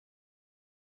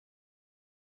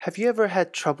Have you ever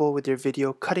had trouble with your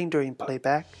video cutting during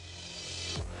playback?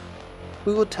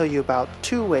 We will tell you about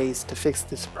 2 ways to fix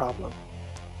this problem: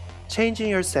 changing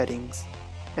your settings,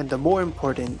 and the more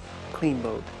important, clean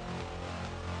mode.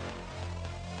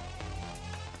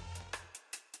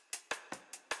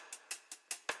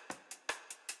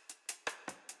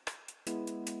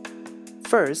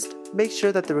 First, make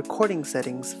sure that the recording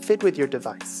settings fit with your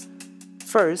device.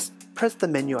 First, press the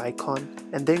menu icon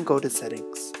and then go to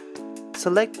Settings.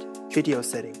 Select Video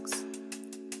Settings.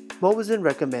 Mobizen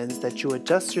recommends that you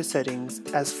adjust your settings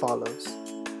as follows: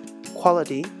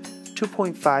 quality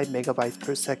 2.5 megabytes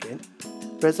per second,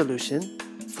 resolution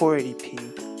 480p,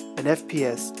 and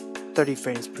FPS 30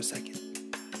 frames per second.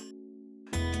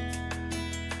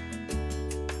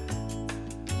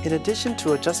 In addition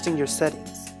to adjusting your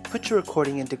settings, put your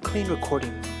recording into clean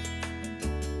recording mode.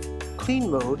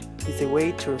 Clean mode is a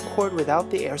way to record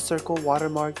without the air circle,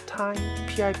 watermark, time,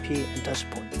 PIP, and touch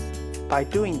points. By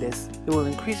doing this, it will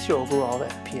increase your overall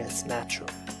FPS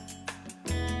naturally.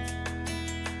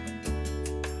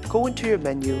 Go into your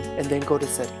menu and then go to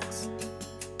Settings.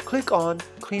 Click on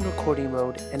Clean Recording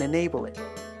Mode and enable it.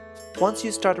 Once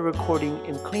you start a recording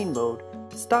in clean mode,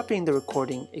 stopping the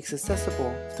recording is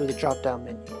accessible through the drop-down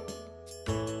menu.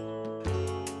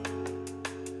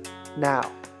 Now,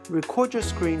 record your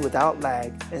screen without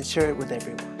lag and share it with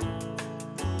everyone.